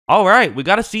All right, we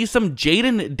got to see some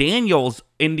Jayden Daniels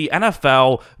in the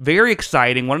NFL. Very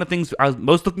exciting. One of the things I was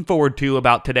most looking forward to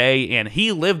about today, and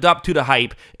he lived up to the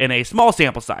hype in a small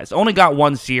sample size. Only got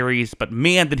one series, but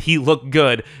man, did he look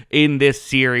good in this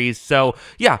series. So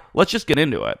yeah, let's just get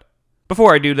into it.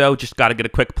 Before I do, though, just got to get a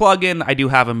quick plug in. I do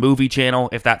have a movie channel,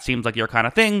 if that seems like your kind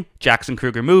of thing. Jackson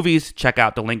Kruger Movies. Check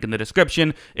out the link in the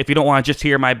description. If you don't want to just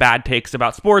hear my bad takes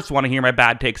about sports, want to hear my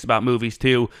bad takes about movies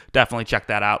too, definitely check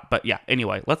that out. But yeah,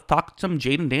 anyway, let's talk some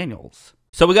Jayden Daniels.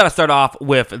 So we got to start off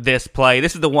with this play.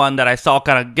 This is the one that I saw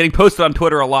kind of getting posted on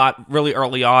Twitter a lot really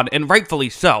early on, and rightfully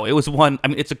so. It was one, I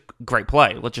mean, it's a great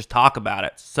play. Let's just talk about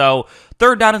it. So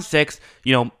 3rd down and 6,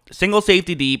 single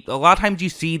safety deep. A lot of times you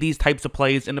see these types of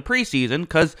plays in the preseason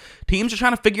because teams are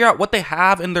trying to figure out what they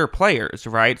have in their players,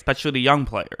 right? Especially the young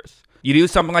players. You do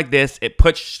something like this, it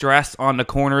puts stress on the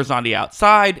corners on the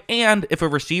outside, and if a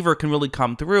receiver can really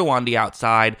come through on the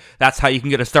outside, that's how you can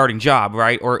get a starting job,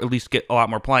 right? Or at least get a lot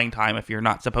more playing time if you're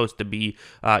not supposed to be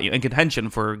in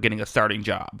contention for getting a starting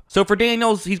job. So for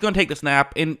Daniels, he's going to take the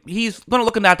snap, and he's going to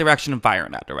look in that direction and fire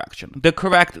in that direction. The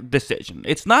correct decision.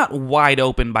 It's not wide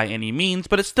open by any means,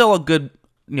 but it's still a good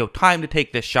time to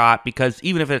take this shot, because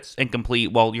even if it's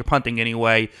incomplete, well, you're punting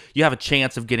anyway. You have a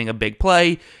chance of getting a big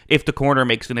play. If the corner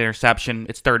makes an interception,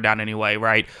 it's 3rd down anyway,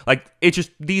 right? Like, it's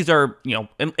just, these are,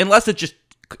 unless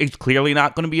it's clearly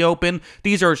not going to be open,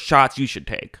 these are shots you should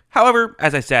take. However,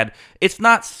 as I said, it's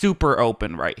not super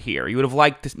open right here. You would have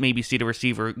liked to maybe see the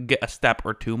receiver get a step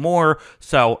or two more.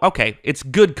 So, okay, it's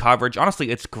good coverage. Honestly,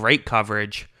 it's great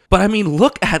coverage. But I mean,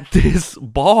 look at this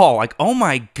ball. Like, oh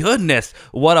my goodness,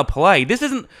 what a play. This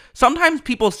isn't, sometimes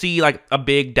people see like a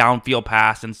big downfield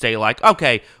pass and say like,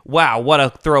 okay, wow, what a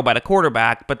throw by the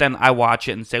quarterback. But then I watch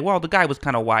it and say, well, the guy was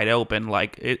kind of wide open.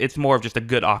 Like, it's more of just a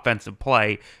good offensive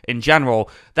play in general.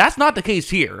 That's not the case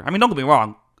here. I mean, don't get me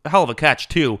wrong. A hell of a catch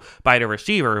too by the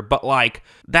receiver, but like,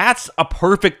 that's a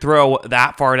perfect throw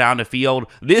that far down the field.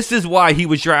 This is why he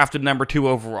was drafted number 2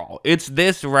 overall. It's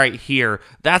this right here.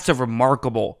 That's a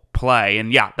remarkable play,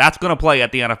 and yeah, that's going to play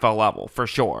at the NFL level for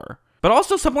sure. But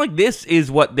also something like this is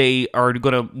what they are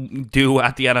going to do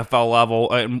at the NFL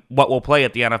level, and what will play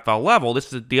at the NFL level.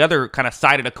 This is the other kind of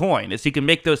side of the coin, is he can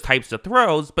make those types of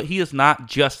throws, but he is not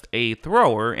just a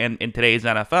thrower. And in today's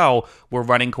NFL, where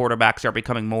running quarterbacks are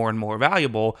becoming more and more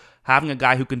valuable, having a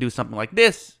guy who can do something like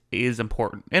this is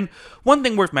important. And one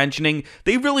thing worth mentioning,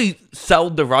 they really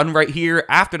sold the run right here.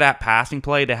 After that passing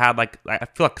play, they had like, I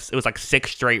feel like it was like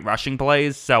 6 straight rushing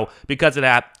plays. So because of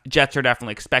that, Jets are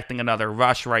definitely expecting another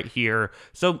rush right here.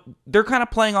 So they're kind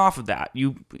of playing off of that.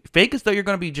 You fake as though you're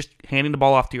going to be just handing the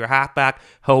ball off to your halfback,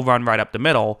 he'll run right up the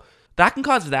middle. That can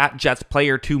cause that Jets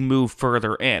player to move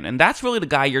further in, and that's really the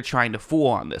guy you're trying to fool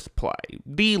on this play.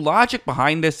 The logic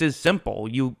behind this is simple.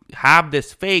 You have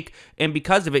this fake, and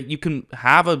because of it, you can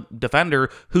have a defender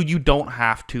who you don't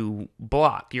have to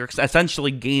block. You're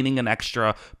essentially gaining an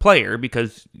extra player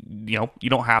because, you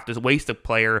don't have to waste a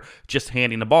player just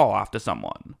handing the ball off to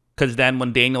someone. Because then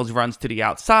when Daniels runs to the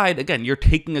outside, again, you're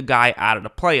taking a guy out of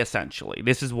the play, essentially.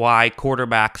 This is why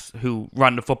quarterbacks who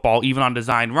run the football, even on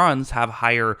design runs, have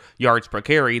higher yards per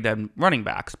carry than running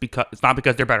backs. Because it's not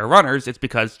because they're better runners, it's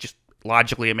because just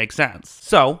logically it makes sense.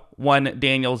 So when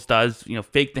Daniels does,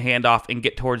 fake the handoff and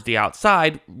get towards the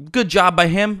outside, good job by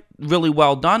him, really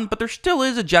well done. But there still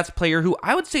is a Jets player who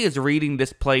I would say is reading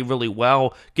this play really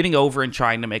well, getting over and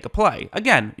trying to make a play.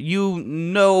 Again, you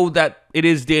know that it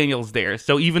is Daniels there.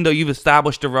 So even though you've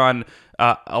established a run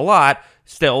a lot,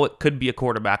 still it could be a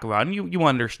quarterback run. You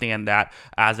understand that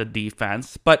as a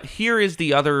defense. But here is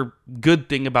the other good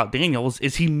thing about Daniels,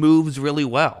 is he moves really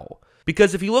well.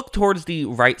 Because if you look towards the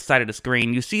right side of the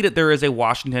screen, you see that there is a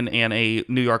Washington and a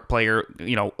New York player,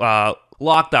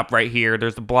 locked up right here.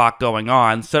 There's the block going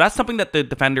on. So that's something that the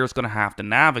defender is going to have to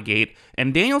navigate.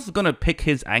 And Daniels is going to pick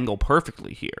his angle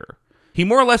perfectly here. He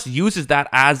more or less uses that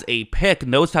as a pick,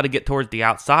 knows how to get towards the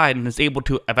outside, and is able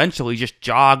to eventually just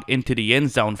jog into the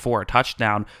end zone for a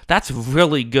touchdown. That's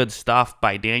really good stuff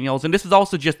by Daniels, and this is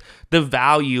also just the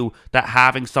value that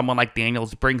having someone like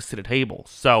Daniels brings to the table.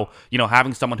 So,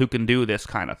 having someone who can do this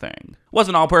kind of thing.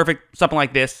 Wasn't all perfect, something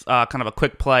like this, kind of a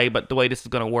quick play, but the way this is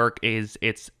going to work is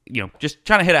it's, just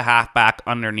trying to hit a halfback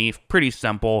underneath. Pretty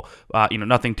simple,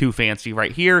 nothing too fancy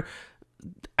right here.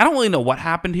 I don't really know what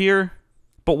happened here.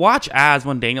 But But watch as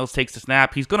when Daniels takes the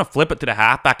snap, he's going to flip it to the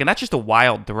halfback, and that's just a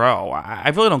wild throw. I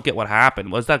really don't get what happened.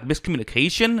 Was that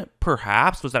miscommunication?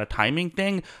 Perhaps. Was that a timing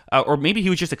thing? Or maybe he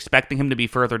was just expecting him to be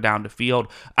further down the field.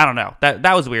 I don't know.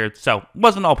 That was weird. So,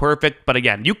 wasn't all perfect, but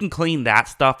again, you can clean that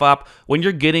stuff up. When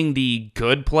you're getting the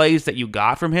good plays that you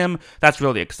got from him, that's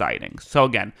really exciting. So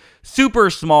again, super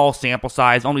small sample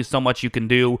size, only so much you can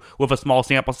do with a small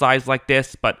sample size like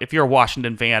this, but if you're a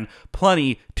Washington fan,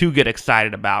 plenty to get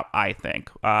excited about, I think.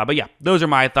 But yeah, those are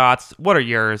my thoughts. What are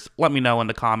yours? Let me know in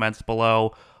the comments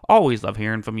below. Always love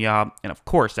hearing from you, and of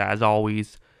course, as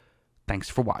always, thanks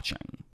for watching.